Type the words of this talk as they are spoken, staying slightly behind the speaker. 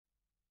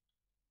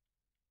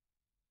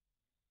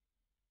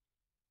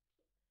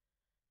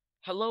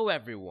Hello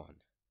everyone.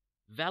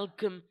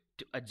 Welcome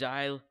to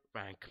Agile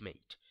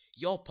Rankmate,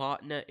 your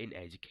partner in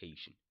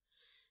education.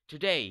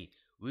 Today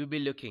we'll be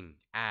looking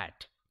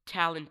at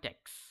TALLENTEX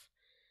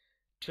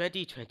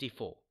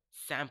 2024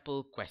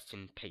 sample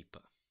question paper.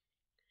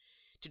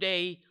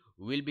 Today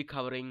we'll be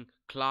covering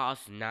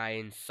class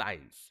 9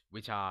 science,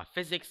 which are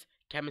physics,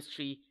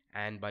 chemistry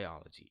and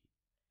biology.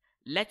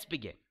 Let's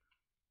begin.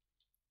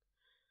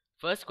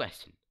 First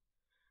question.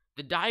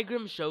 The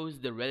diagram shows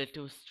the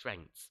relative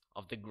strengths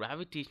of the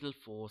gravitational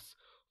force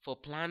for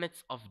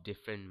planets of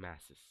different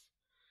masses.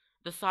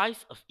 The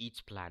size of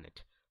each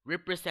planet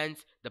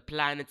represents the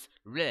planet's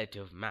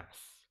relative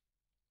mass.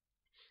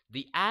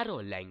 The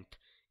arrow length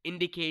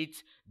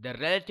indicates the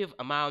relative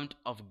amount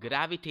of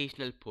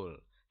gravitational pull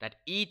that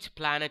each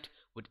planet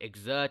would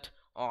exert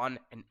on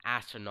an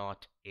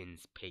astronaut in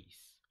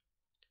space.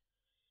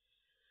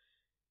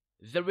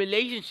 The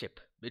relationship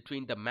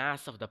between the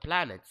mass of the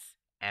planets,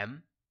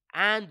 m,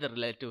 and the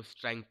relative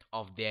strength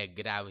of their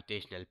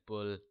gravitational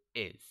pull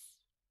is.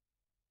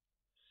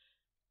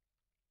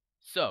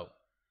 So,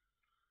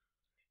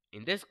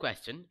 in this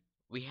question,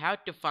 we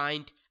have to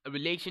find a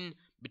relation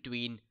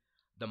between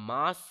the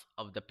mass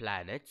of the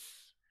planets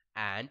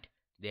and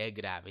their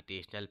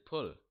gravitational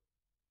pull.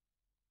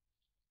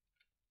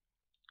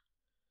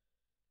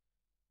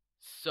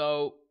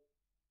 So,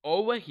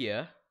 over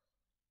here,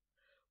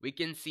 we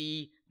can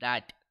see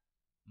that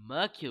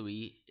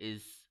Mercury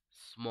is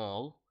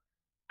small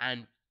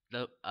and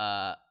the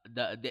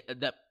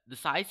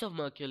size of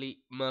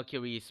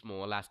Mercury is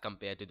small as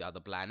compared to the other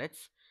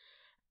planets,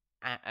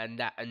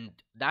 and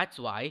that's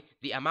why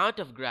the amount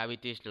of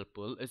gravitational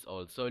pull is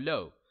also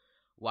low.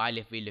 While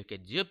if we look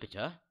at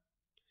Jupiter,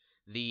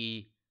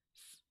 the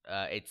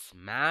its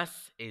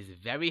mass is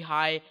very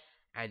high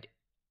and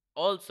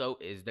also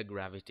is the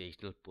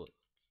gravitational pull.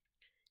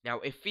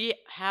 Now, if we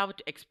have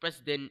to express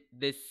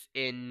this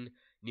in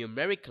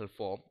numerical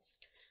form,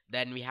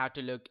 then we have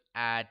to look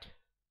at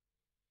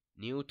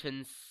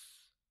Newton's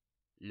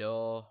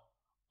law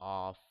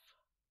of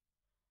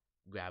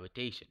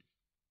gravitation.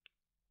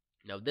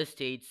 Now, this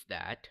states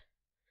that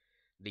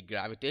the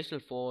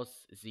gravitational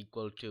force is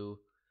equal to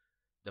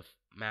the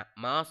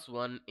mass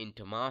 1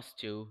 into mass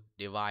 2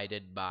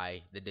 divided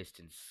by the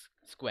distance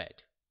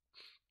squared.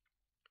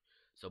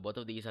 So both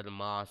of these are the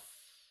mass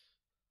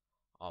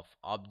of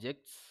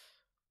objects.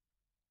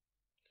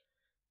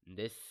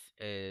 This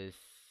is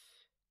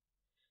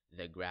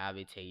the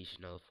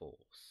gravitational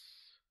force.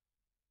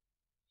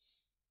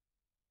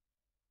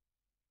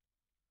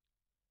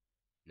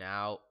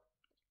 Now,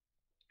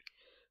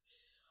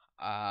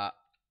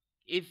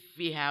 if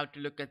we have to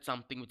look at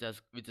something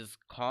which is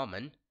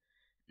common,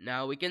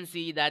 now we can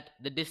see that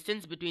the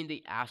distance between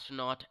the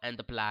astronaut and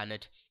the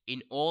planet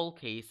in all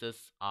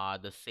cases are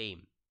the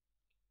same.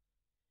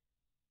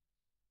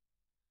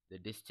 The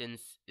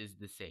distance is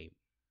the same.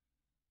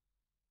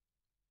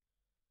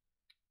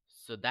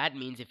 So that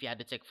means if you had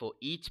to check for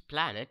each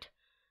planet,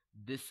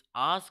 this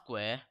r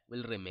square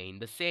will remain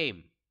the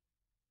same.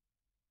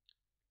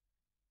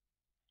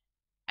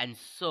 And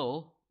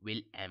so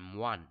will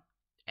m1.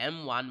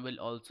 M1 will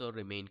also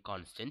remain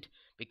constant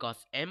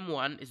because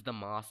M1 is the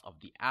mass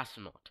of the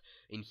astronaut.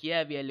 In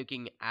here we are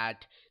looking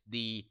at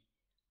the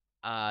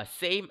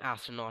same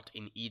astronaut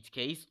in each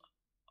case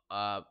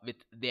with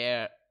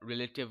their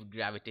relative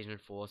gravitational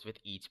force with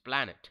each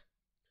planet.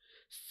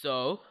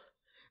 So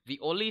the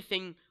only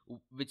thing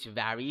which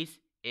varies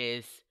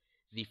is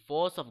the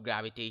force of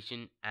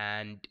gravitation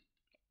and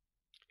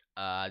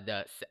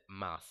the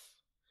mass.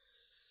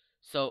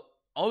 So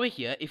over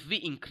here, if we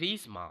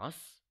increase mass,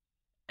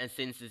 and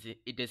since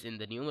it is in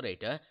the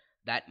numerator,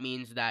 that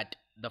means that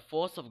the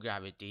force of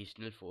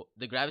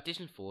the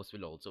gravitational force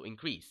will also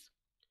increase.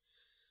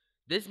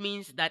 This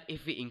means that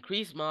if we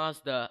increase mass,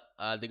 the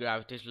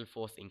gravitational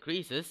force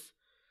increases.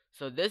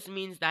 So this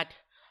means that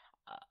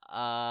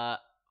uh,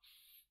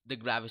 the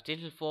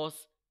gravitational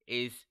force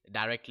is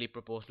directly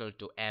proportional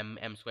to m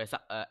square,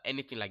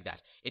 anything like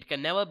that. It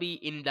can never be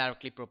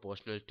indirectly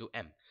proportional to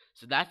m.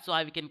 So that's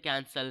why we can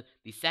cancel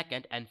the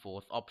second and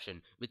fourth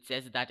option, which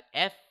says that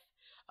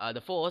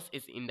the force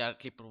is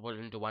indirectly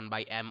proportional to 1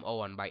 by m or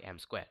 1 by m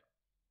square.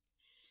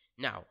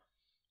 Now,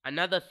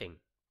 another thing.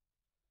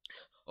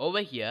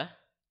 Over here,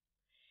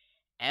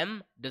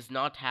 m does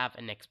not have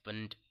an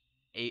exponent.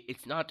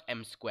 It's not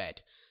m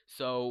squared.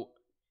 So,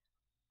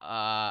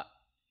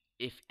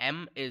 if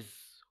m is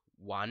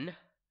 1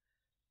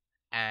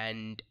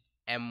 and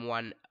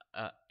m1,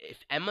 if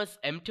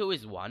m2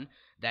 is 1,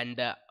 then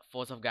the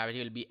force of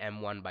gravity will be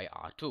m1 by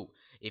r2.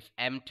 If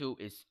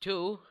m2 is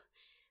 2,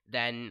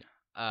 then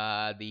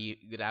the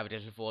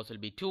gravitational force will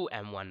be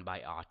 2m1 by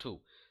r2.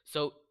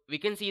 So we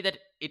can see that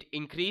it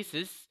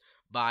increases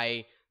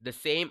by the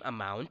same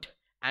amount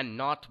and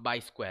not by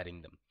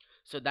squaring them.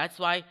 So that's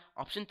why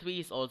option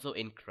 3 is also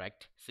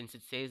incorrect, since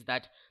it says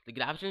that the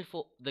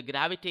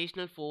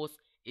gravitational force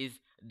is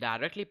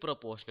directly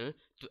proportional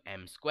to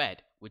m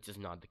squared, which is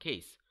not the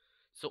case.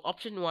 So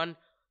option 1,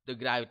 the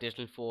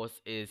gravitational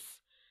force is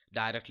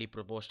directly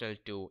proportional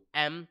to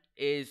m,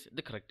 is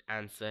the correct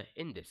answer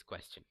in this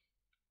question.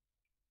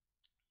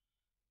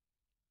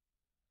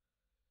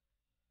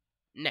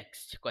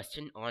 Next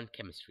question on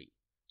chemistry.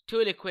 Two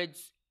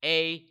liquids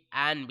A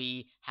and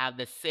B have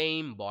the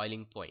same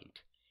boiling point.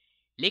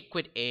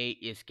 Liquid A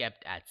is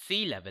kept at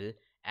sea level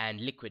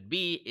and liquid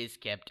B is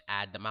kept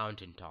at the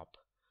mountaintop.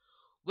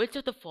 Which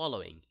of the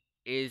following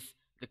is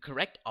the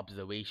correct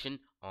observation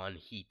on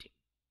heating?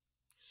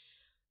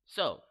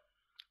 So,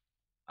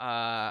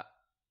 uh,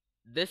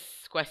 this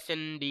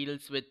question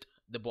deals with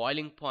the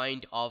boiling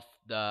point of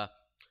the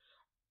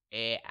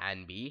A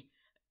and B.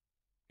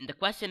 In the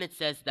question, it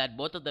says that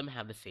both of them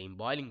have the same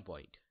boiling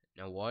point.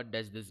 Now, what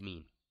does this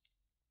mean?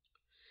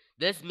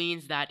 This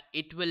means that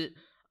it will,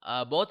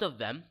 both of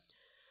them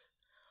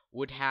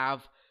would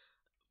have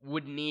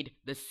would need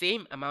the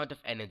same amount of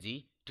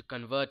energy to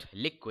convert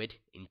liquid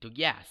into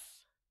gas.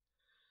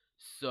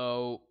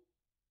 So,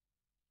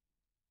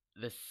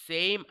 the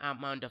same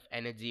amount of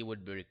energy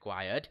would be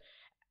required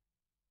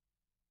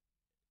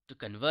to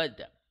convert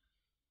them.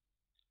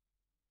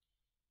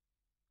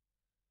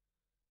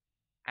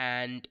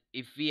 And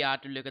if we are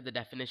to look at the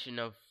definition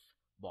of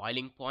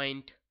boiling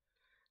point,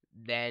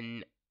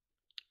 then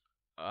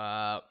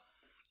uh,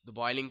 the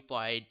boiling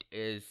point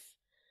is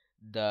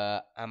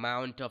the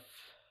amount of,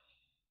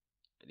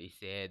 they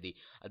say,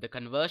 the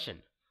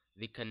conversion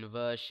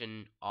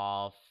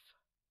of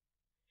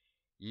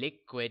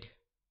liquid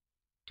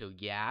to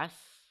gas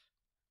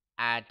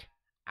at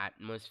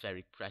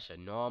atmospheric pressure,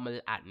 normal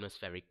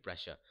atmospheric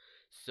pressure.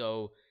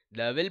 So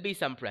there will be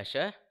some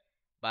pressure,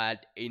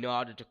 but in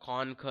order to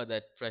conquer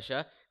that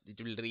pressure,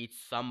 it will reach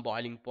some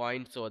boiling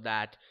point so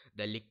that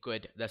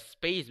the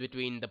space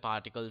between the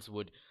particles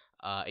would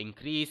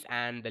increase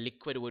and the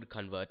liquid would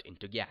convert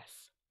into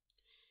gas.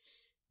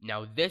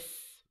 Now, this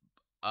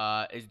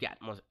is the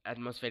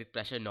atmospheric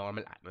pressure,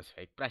 normal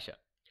atmospheric pressure.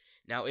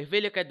 Now, if we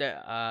look at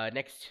the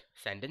next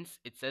sentence,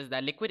 it says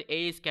that liquid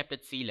A is kept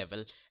at sea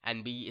level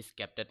and B is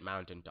kept at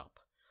mountaintop.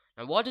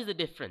 Now, what is the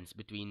difference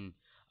between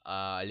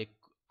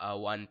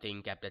one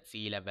thing kept at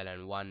sea level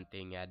and one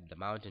thing at the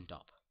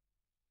mountaintop?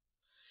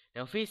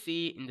 Now, if we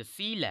see in the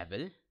sea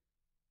level,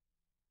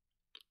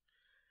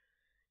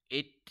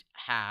 it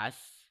has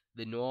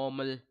the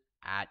normal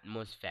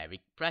atmospheric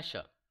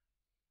pressure.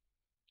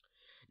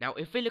 Now,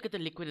 if we look at the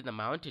liquid at the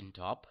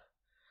mountaintop,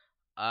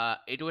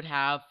 it would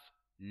have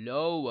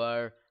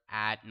lower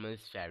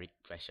atmospheric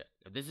pressure.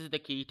 Now, this is the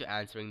key to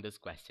answering this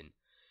question.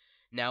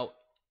 Now,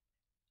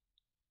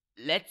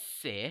 let's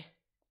say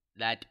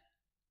that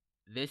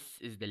this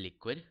is the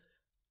liquid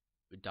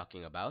we're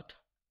talking about,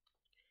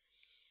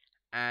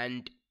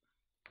 and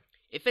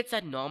if it's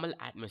at normal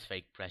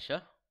atmospheric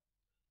pressure,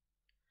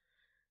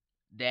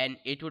 then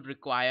it would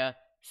require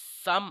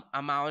some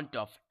amount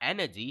of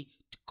energy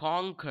to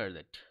conquer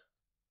it,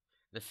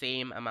 the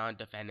same amount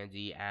of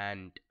energy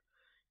and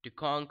to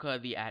conquer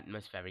the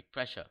atmospheric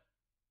pressure.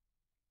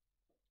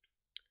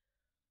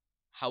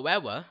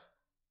 However,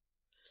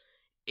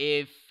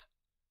 if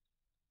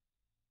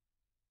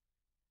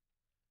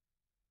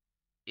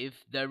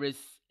there is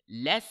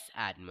less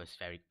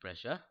atmospheric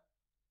pressure,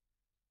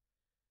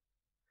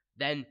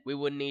 then we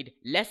would need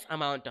less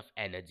amount of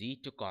energy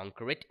to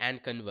conquer it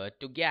and convert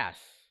to gas,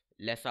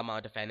 less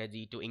amount of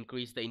energy to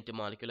increase the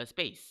intermolecular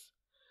space.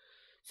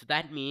 So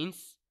that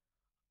means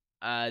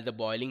the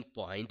boiling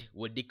point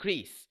would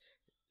decrease,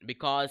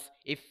 because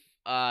if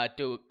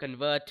to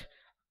convert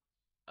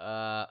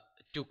uh,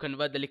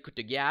 the liquid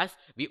to gas,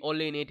 we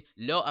only need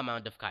low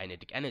amount of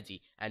kinetic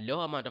energy, and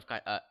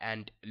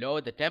and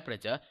lower the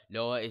temperature,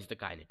 lower is the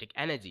kinetic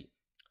energy.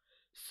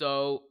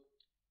 So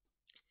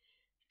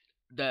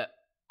the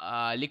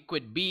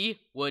liquid B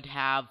would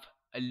have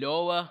a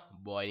lower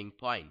boiling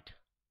point.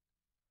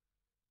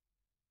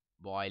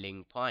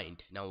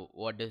 Now,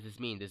 what does this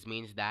mean? This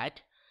means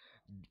that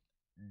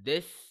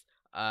this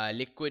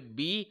liquid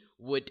B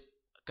would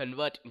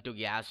convert into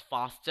gas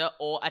faster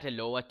or at a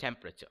lower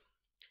temperature.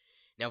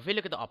 Now, if we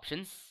look at the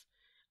options,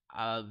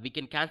 we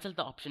can cancel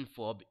the option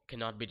 4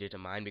 cannot be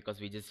determined,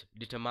 because we just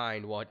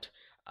determined what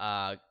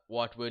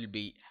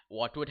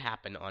would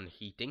happen on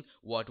heating,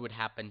 what would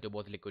happen to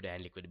both liquid A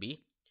and liquid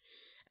B.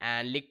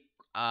 And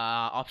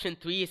option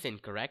 3 is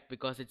incorrect,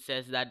 because it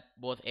says that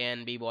both A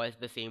and B boils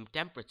the same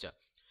temperature,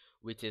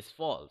 which is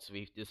false.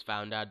 We've just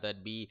found out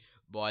that B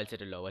boils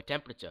at a lower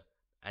temperature,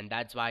 and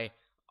that's why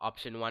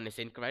option 1 is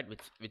incorrect,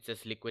 which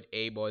says liquid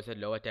A boils at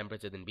lower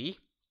temperature than B.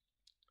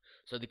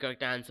 So the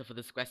correct answer for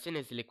this question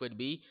is liquid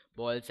B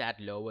boils at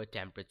lower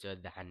temperature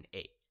than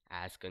A,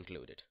 as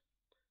concluded.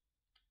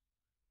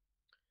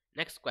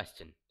 Next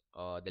question,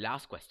 or the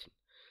last question.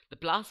 The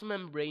plasma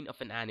membrane of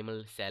an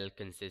animal cell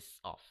consists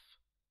of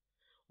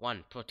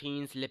 1.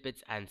 Proteins,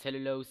 lipids, and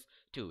cellulose.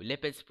 2.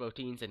 Lipids,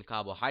 proteins, and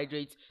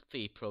carbohydrates.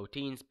 3.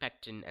 Proteins,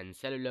 pectin, and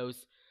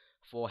cellulose.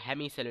 4.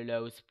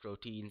 Hemicellulose,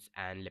 proteins,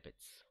 and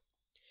lipids.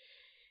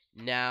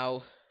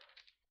 Now,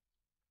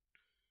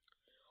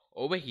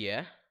 over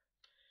here,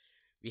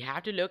 we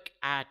have to look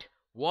at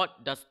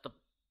what does the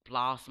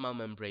plasma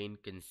membrane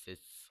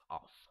consists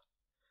of.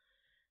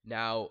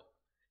 Now,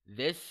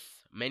 this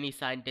many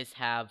scientists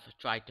have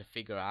tried to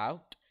figure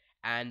out,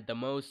 and the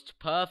most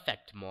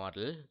perfect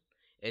model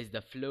is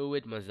the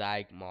fluid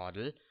mosaic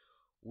model,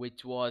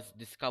 which was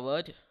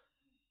discovered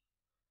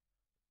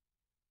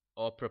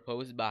or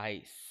proposed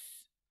by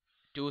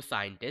two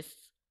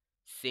scientists,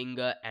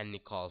 Singer and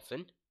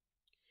Nicholson.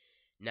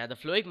 Now, the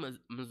fluid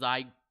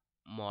mosaic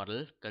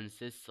model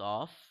consists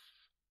of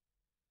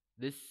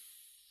this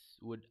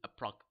would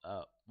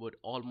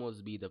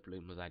almost be the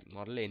fluid mosaic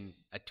model in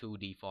a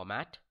 2D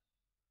format.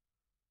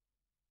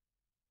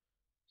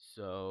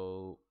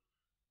 So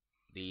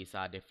these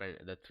are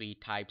the three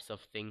types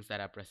of things that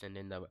are present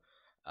in the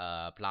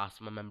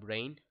plasma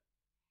membrane.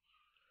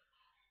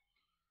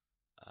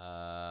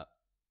 Uh,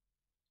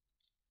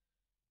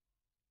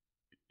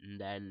 and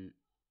then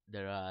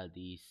there are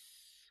these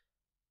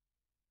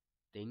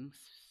things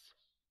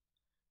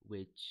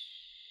which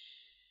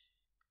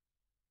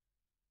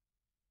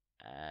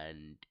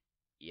and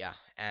yeah,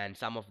 and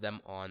some of them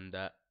on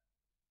the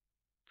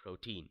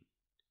protein.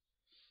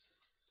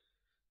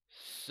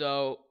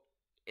 So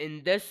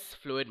in this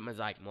fluid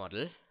mosaic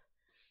model,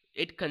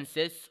 it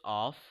consists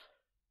of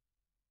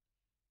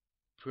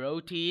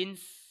proteins.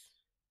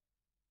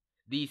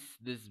 This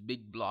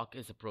big block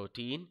is a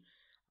protein,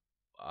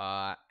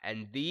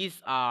 and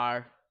these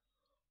are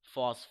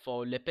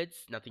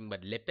phospholipids, nothing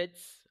but lipids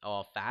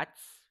or fats.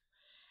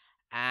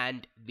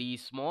 And the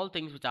small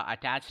things which are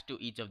attached to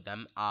each of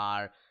them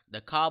are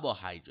the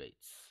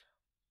carbohydrates.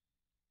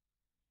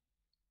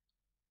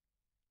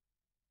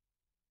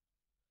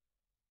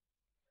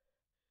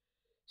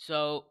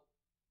 So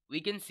we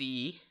can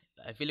see,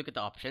 if we look at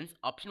the options,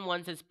 option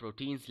 1 says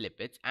proteins,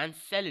 lipids, and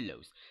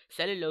cellulose.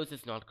 Cellulose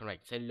is not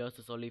correct. Cellulose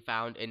is only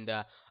found in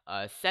the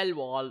cell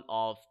wall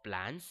of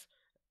plants,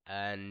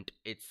 and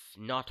it's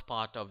not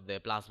part of the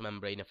plasma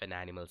membrane of an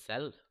animal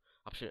cell.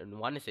 Option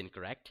 1 is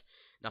incorrect.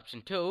 And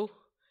option 2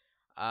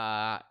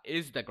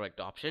 is the correct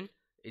option.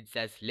 It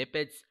says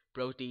lipids,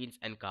 proteins,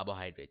 and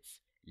carbohydrates.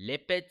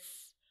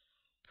 Lipids,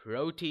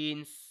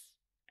 proteins,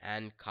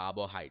 and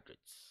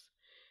carbohydrates.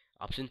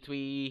 Option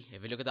 3,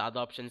 if we look at the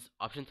other options,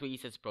 option 3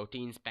 says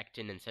proteins,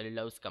 pectin, and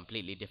cellulose,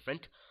 completely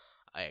different,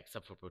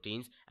 except for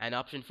proteins. And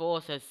option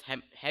 4 says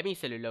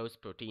hemicellulose,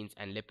 proteins,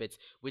 and lipids,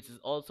 which is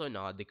also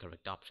not the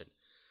correct option.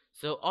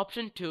 So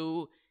option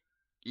 2,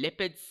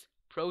 lipids,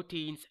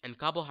 proteins, and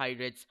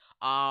carbohydrates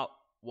are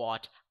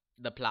what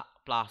the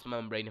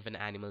plasma membrane of an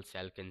animal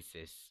cell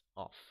consists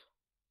of.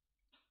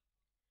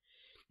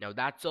 Now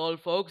that's all,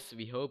 folks.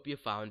 We hope you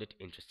found it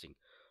interesting.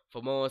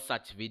 For more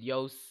such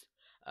videos,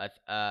 uh,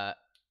 uh,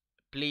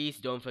 please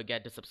don't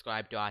forget to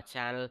subscribe to our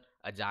channel,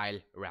 Agile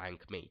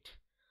Rank Mate.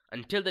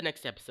 Until the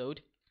next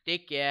episode,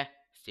 take care,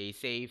 stay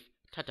safe,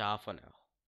 ta-ta for now.